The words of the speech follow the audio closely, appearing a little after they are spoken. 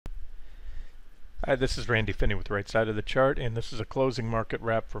Hi, this is Randy Finney with Right Side of the Chart, and this is a closing market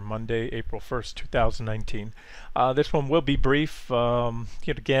wrap for Monday, April 1st, 2019. This one will be brief.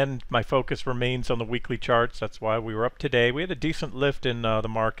 Yet again, my focus remains on the weekly charts. That's why we were up today. We had a decent lift in the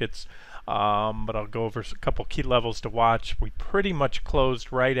markets, but I'll go over a couple key levels to watch. We pretty much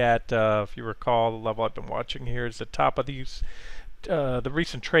closed right at, if you recall, the level I've been watching here is the top of the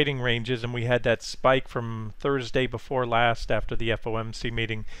recent trading ranges, and we had that spike from Thursday before last after the FOMC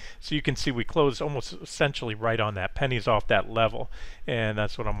meeting. So you can see we closed almost essentially right on that, pennies off that level, and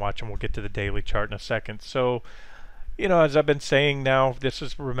that's what I'm watching. We'll get to the daily chart in a second. So, as I've been saying now,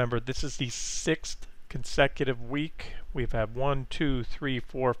 remember, this is the sixth consecutive week. We've had 1, 2, 3,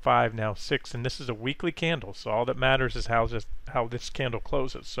 4, 5, now 6, and this is a weekly candle. So all that matters is how this candle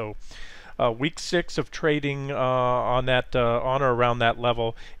closes. So week 6 of trading on or around that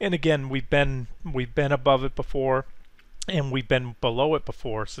level, and again we've been above it before, and we've been below it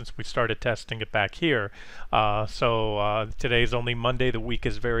before since we started testing it back here. Today's only Monday. The week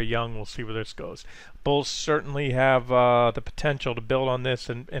is very young. We'll see where this goes. Bulls certainly have the potential to build on this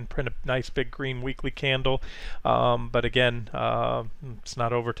and print a nice big green weekly candle. But again, it's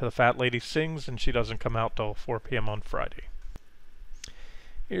not over till the fat lady sings, and she doesn't come out till 4 p.m. on Friday.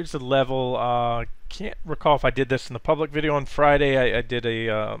 Here's the level. Can't recall if I did this in the public video on Friday. I did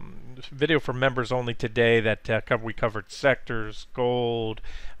a video for members only today that we covered sectors, gold,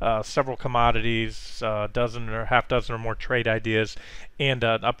 several commodities, half dozen or more trade ideas, and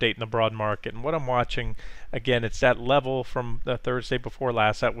an update in the broad market. And what I'm watching, again, it's that level from the Thursday before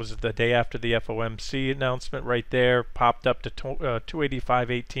last. That was the day after the FOMC announcement right there. Popped up to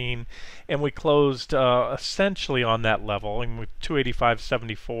 285.18, and we closed essentially on that level. And with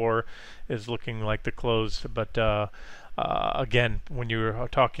 285.74 is looking like the close, but again, when you're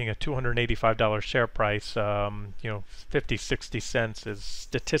talking a $285 share price, 50, 60 cents is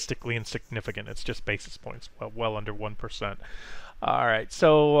statistically insignificant. It's just basis points, well under 1%. All right,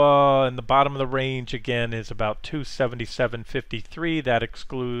 so in the bottom of the range again is about 277.53. That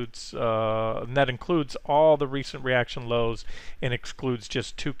excludes, and that includes all the recent reaction lows, and excludes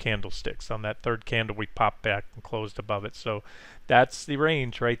just 2 candlesticks. On that third candle, we popped back and closed above it. So that's the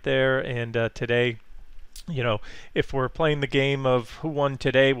range right there. And today, if we're playing the game of who won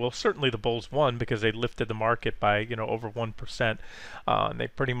today, well, certainly the Bulls won because they lifted the market by, over 1%. And they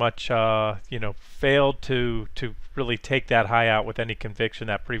pretty much, failed to really take that high out with any conviction,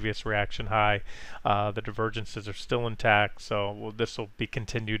 that previous reaction high. The divergences are still intact, so this will be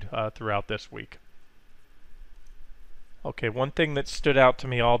continued throughout this week. Okay, one thing that stood out to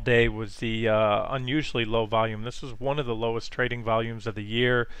me all day was the unusually low volume. This was one of the lowest trading volumes of the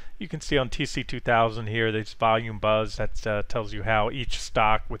year. You can see on TC2000 here, this volume buzz that tells you how each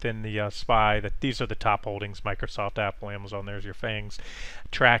stock within the SPY, that these are the top holdings, Microsoft, Apple, Amazon, there's your FANGs,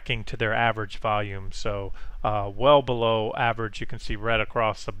 tracking to their average volume. So well below average. You can see red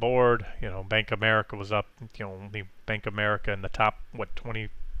across the board. Bank of America was up, only Bank of America in the top, 25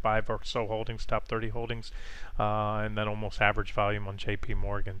 or so holdings, top 30 holdings, and then almost average volume on JP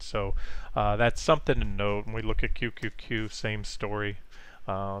Morgan. So that's something to note. When we look at QQQ, same story.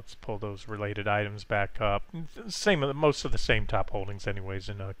 Let's pull those related items back up. Most of the same top holdings anyways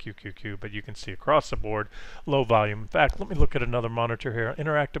in QQQ, but you can see across the board, low volume. In fact, let me look at another monitor here.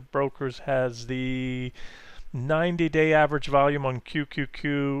 Interactive Brokers has the 90-day average volume on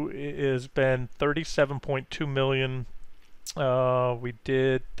QQQ has been 37.2 million. We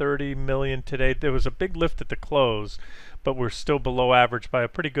did 30 million today. There was a big lift at the close, but we're still below average by a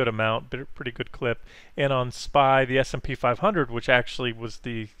pretty good amount, but a pretty good clip. And on SPY, the S&P 500, which actually was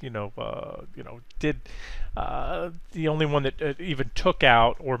the the only one that even took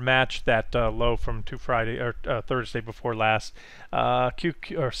out or matched that low from Thursday before last.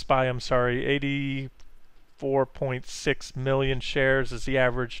 SPY, I'm sorry, 84.6 million shares is the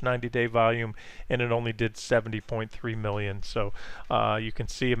average 90-day volume, and it only did 70.3 million. So you can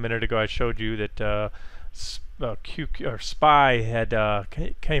see a minute ago I showed you that SPY had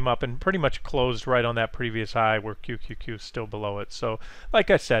came up and pretty much closed right on that previous high, where QQQ is still below it. So like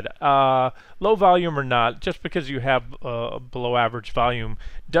I said, low volume or not, just because you have below average volume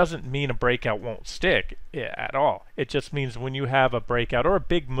doesn't mean a breakout won't stick at all. It just means when you have a breakout or a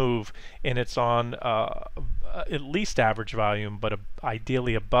big move and it's on at least average volume, but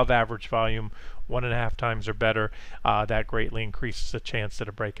ideally above average volume, 1.5 times or better, that greatly increases the chance that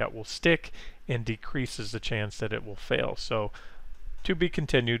a breakout will stick and decreases the chance that it will fail. So to be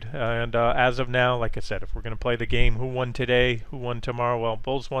continued. And as of now, like I said, if we're going to play the game, who won today, who won tomorrow? Well,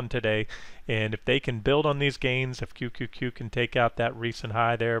 Bulls won today, and if they can build on these gains, if QQQ can take out that recent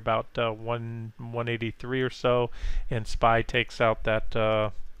high there, about 183 or so, and SPY takes out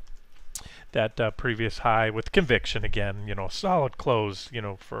that that previous high with conviction again, solid close,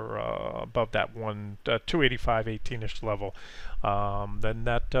 for above that 285.18ish level, then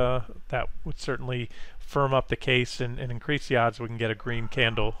that would certainly firm up the case and increase the odds we can get a green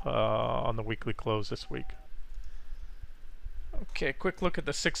candle on the weekly close this week. Okay, quick look at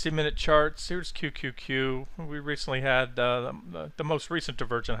the 60-minute charts. Here's QQQ. We recently had the most recent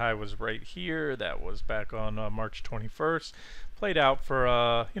divergent high was right here. That was back on March 21st. Played out for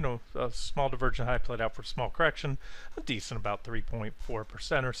a small divergent high. Played out for a small correction, a decent about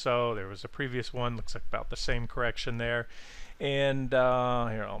 3.4% or so. There was a previous one. Looks like about the same correction there. And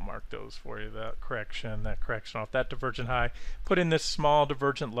here, I'll mark those for you, that correction off that divergent high. Put in this small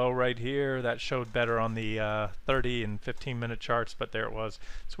divergent low right here. That showed better on the 30 and 15-minute charts, but there it was.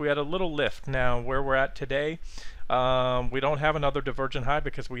 So we had a little lift. Now, where we're at today, we don't have another divergent high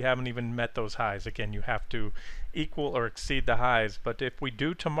because we haven't even met those highs. Again, you have to equal or exceed the highs. But if we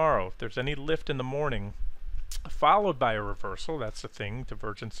do tomorrow, if there's any lift in the morning, followed by a reversal, that's the thing,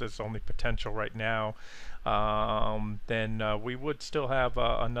 divergence is only potential right now, then we would still have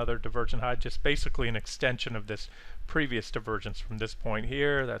another divergent high, just basically an extension of this previous divergence from this point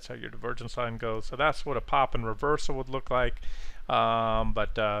here. That's how your divergence line goes. So that's what a pop and reversal would look like,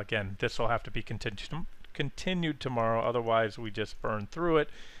 but again, this will have to be continued tomorrow, otherwise we just burn through it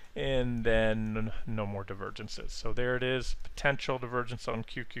and then no more divergences. So there it is, potential divergence on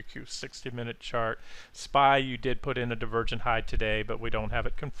QQQ 60-minute chart. SPY, you did put in a divergent high today, but we don't have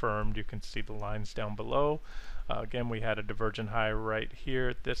it confirmed. You can see the lines down below. Again, we had a divergent high right here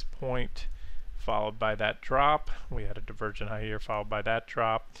at this point, followed by that drop. We had a divergent high here, followed by that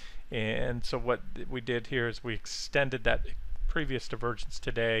drop. And so what we did here is we extended that previous divergence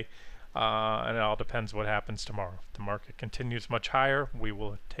today. And it all depends what happens tomorrow. If the market continues much higher, we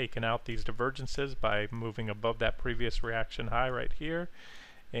will have taken out these divergences by moving above that previous reaction high right here.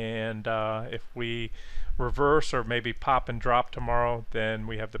 And if we reverse or maybe pop and drop tomorrow, then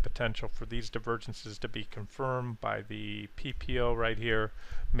we have the potential for these divergences to be confirmed by the PPO right here,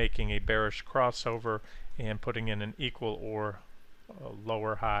 making a bearish crossover and putting in an equal or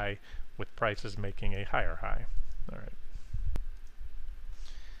lower high with prices making a higher high. All right.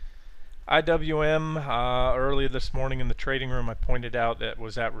 IWM, earlier this morning in the trading room, I pointed out that it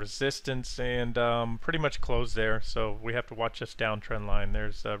was at resistance and pretty much closed there. So we have to watch this downtrend line.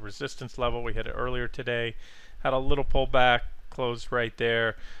 There's a resistance level. We hit it earlier today. Had a little pullback, closed right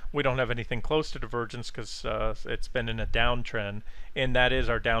there. We don't have anything close to divergence because it's been in a downtrend, and that is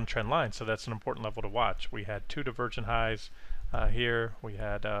our downtrend line. So that's an important level to watch. We had two divergent highs. Here we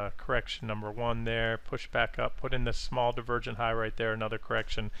had correction number one there, push back up, put in this small divergent high right there, another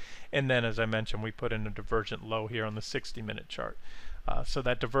correction, and then as I mentioned, we put in a divergent low here on the 60-minute chart. So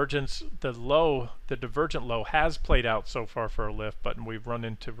that divergence, the divergent low has played out so far for a lift, but we've run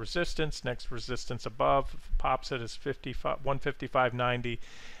into resistance. Next resistance above pops it as 155.90.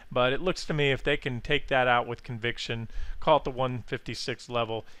 But it looks to me if they can take that out with conviction, call it the 156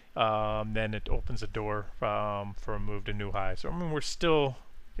 level, then it opens the door for a move to new highs. So I mean, we're still,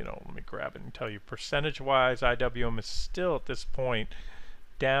 let me grab it and tell you, percentage-wise, IWM is still at this point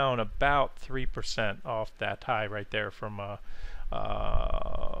down about 3% off that high right there from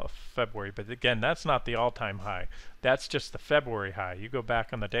February. But again, that's not the all-time high. That's just the February high. You go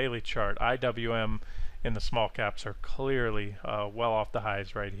back on the daily chart, IWM in the small caps are clearly well off the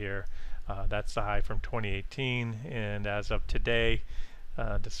highs right here. That's the high from 2018, and as of today,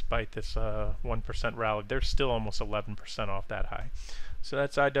 despite this 1% rally, they're still almost 11% off that high. So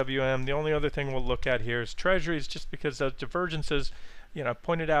that's IWM. The only other thing we'll look at here is Treasuries, just because those divergences, I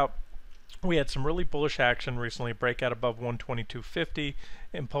pointed out we had some really bullish action recently, breakout above 122.50,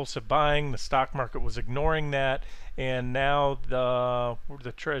 impulsive buying. The stock market was ignoring that, and now the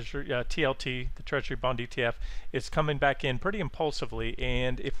Treasury TLT, the Treasury bond ETF, is coming back in pretty impulsively.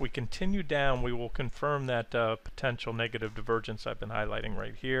 And if we continue down, we will confirm that potential negative divergence I've been highlighting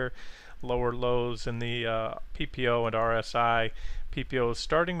right here. Lower lows in the PPO and RSI. PPO is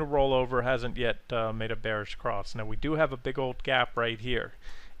starting to roll over, hasn't yet made a bearish cross. Now we do have a big old gap right here,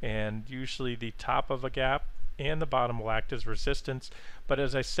 and usually the top of a gap and the bottom will act as resistance. But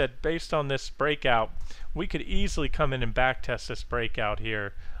as I said, based on this breakout, we could easily come in and back test this breakout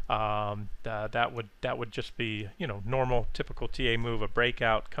here. That would just be normal typical TA move, a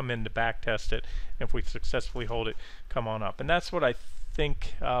breakout, come in to back test it, and if we successfully hold it, come on up. And that's what I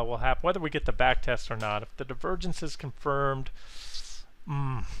think will happen, whether we get the back test or not. If the divergence is confirmed,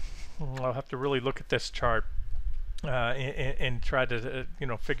 I'll have to really look at this chart. and try to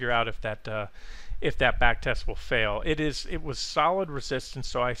figure out if that back test will fail. It was solid resistance,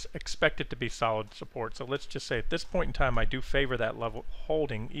 so I expect it to be solid support. So let's just say at this point in time, I do favor that level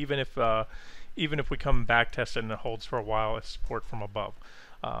holding, even if we come back test it and it holds for a while as support from above.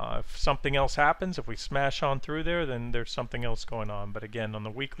 If something else happens, if we smash on through there, then there's something else going on. But again, on the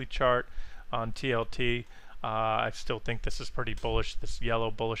weekly chart on TLT, I still think this is pretty bullish, this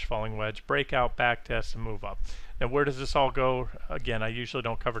yellow bullish falling wedge, breakout, back test, and move up. Now where does this all go? Again, I usually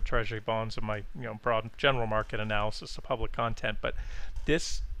don't cover treasury bonds in my broad general market analysis of public content, but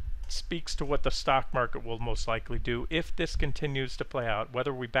this speaks to what the stock market will most likely do if this continues to play out,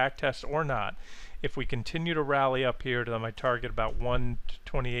 whether we back test or not. If we continue to rally up here to my target about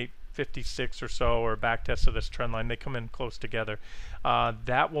 128.56 or so, or back test of this trend line, they come in close together,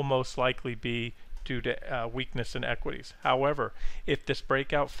 that will most likely be due to weakness in equities. However, if this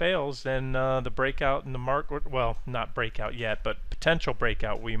breakout fails, then the breakout in the market, well, not breakout yet, but potential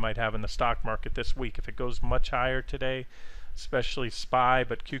breakout we might have in the stock market this week, if it goes much higher today, especially SPY,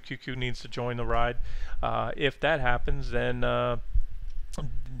 but QQQ needs to join the ride. If that happens, then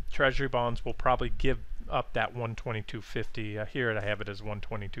treasury bonds will probably give up that 122.50. Here I have it as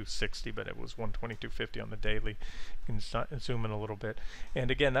 122.60, but it was 122.50 on the daily. You can zoom in a little bit, and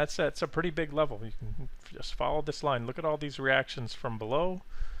again, that's a pretty big level. You can just follow this line. Look at all these reactions from below,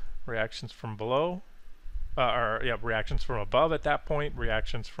 reactions from below, reactions from above at that point,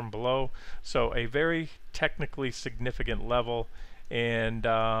 reactions from below. So a very technically significant level, and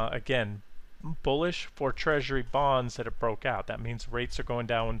again, bullish for treasury bonds that it broke out. That means rates are going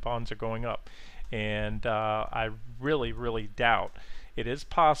down when bonds are going up, and I really doubt it is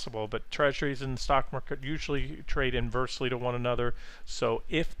possible, but treasuries and the stock market usually trade inversely to one another. So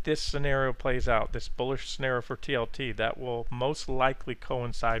if this scenario plays out, this bullish scenario for TLT, that will most likely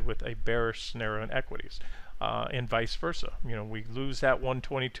coincide with a bearish scenario in equities. And vice versa. We lose that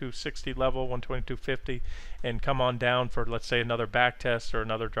 122.60 level, 122.50, and come on down for, let's say, another back test or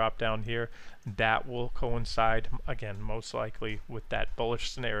another drop down here. That will coincide, again, most likely with that bullish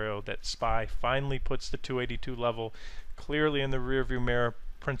scenario that SPY finally puts the 282 level clearly in the rearview mirror,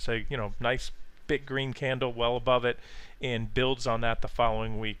 prints a nice big green candle well above it, and builds on that the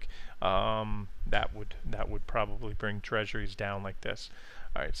following week. That would probably bring treasuries down like this.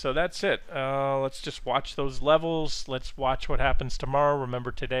 Alright, so that's it. Let's just watch those levels. Let's watch what happens tomorrow.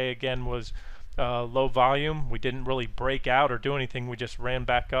 Remember, today again was low volume. We didn't really break out or do anything. We just ran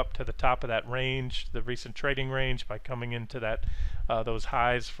back up to the top of that range, the recent trading range, by coming into that those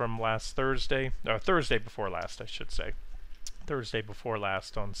highs from last Thursday, or Thursday before last, I should say. Thursday before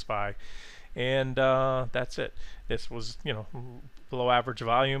last on SPY. And that's it. This was, below average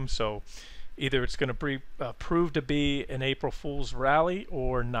volume, so either it's going to prove to be an April Fool's rally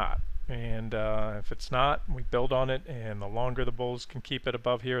or not. And if it's not, we build on it, and the longer the bulls can keep it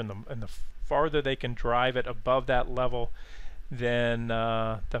above here, and the farther they can drive it above that level, then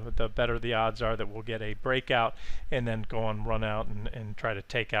the better the odds are that we'll get a breakout and then go on run out and try to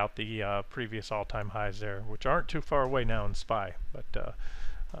take out the previous all-time highs there, which aren't too far away now in SPY. But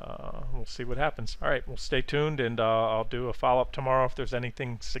we'll see what happens. Alright, well, stay tuned, and I'll do a follow-up tomorrow if there's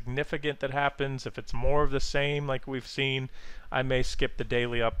anything significant that happens. If it's more of the same like we've seen, I may skip the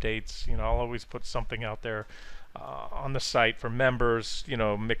daily updates. I'll always put something out there on the site for members,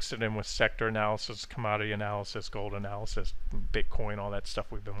 mix it in with sector analysis, commodity analysis, gold analysis, Bitcoin, all that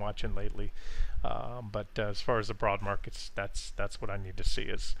stuff we've been watching lately. But as far as the broad markets, that's what I need to see,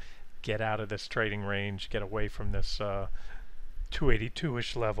 is get out of this trading range, get away from this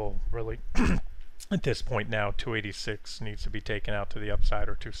 282-ish level, really. At this point now, 286 needs to be taken out to the upside,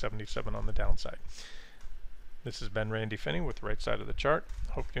 or 277 on the downside. This has been Randy Finney with Right Side of the Chart.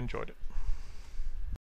 Hope you enjoyed it.